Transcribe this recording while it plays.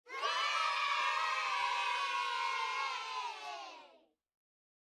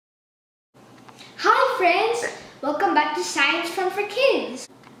friends! Welcome back to Science Fun for Kids.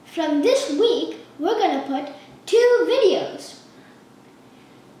 From this week, we're going to put 2 videos.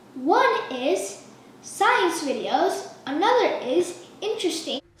 One is science videos, another is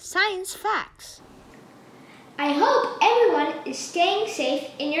interesting science facts. I hope everyone is staying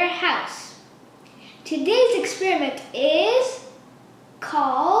safe in your house. Today's experiment is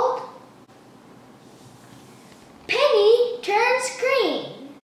called Penny Turns Green.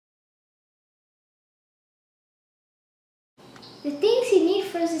 The things you need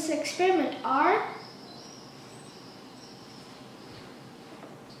for this experiment are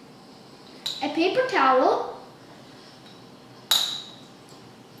a paper towel,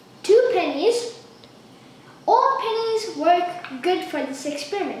 2 pennies. All pennies work good for this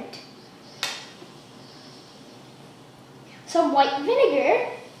experiment. Some white vinegar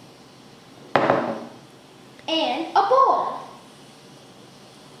and a bowl.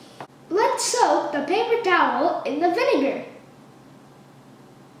 Let's soak the paper towel in the vinegar.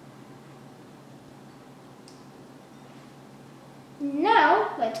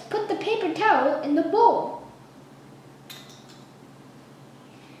 Now, let's put the paper towel in the bowl.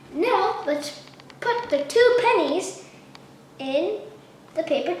 Now, let's put the 2 pennies in the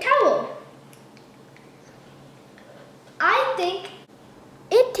paper towel. I think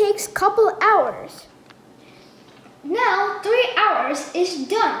it takes a couple hours. Now, 3 hours is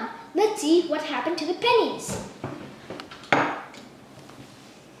done. Let's see what happened to the pennies.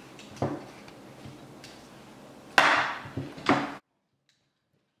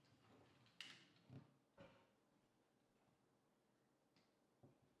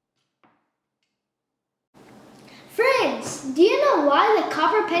 Friends, do you know why the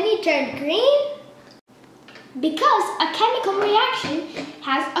copper penny turned green? Because a chemical reaction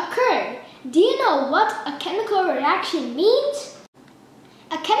has occurred. Do you know what a chemical reaction means?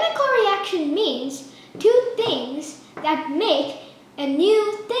 A chemical reaction means 2 things that make a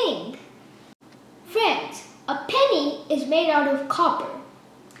new thing. Friends, a penny is made out of copper.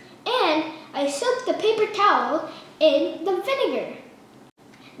 And I soaked the paper towel in the vinegar.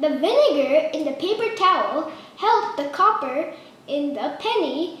 The vinegar in the paper towel helped the copper in the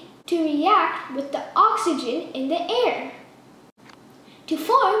penny to react with the oxygen in the air to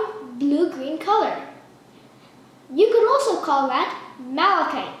form blue-green color. You could also call that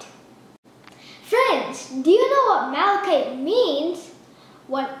malachite. Friends, do you know what malachite means?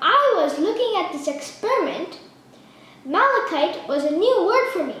 When I was looking at this experiment, malachite was a new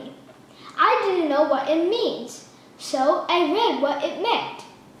word for me. I didn't know what it means, so I read what it meant.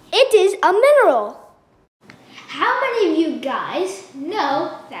 It is a mineral. How many of you guys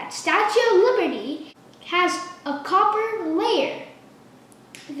know that Statue of Liberty has a copper layer?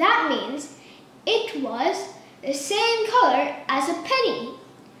 That means it was the same color as a penny.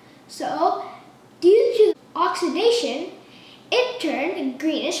 So, due to oxidation, it turned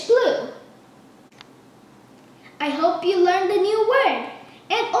greenish blue. I hope you learned a new word.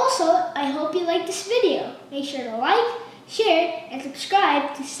 And also, I hope you liked this video. Make sure to like, share, and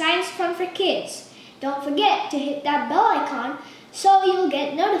subscribe to Science Fun for Kids. Don't forget to hit that bell icon so you'll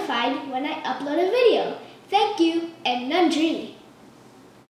get notified when I upload a video. Thank you, and Nandri.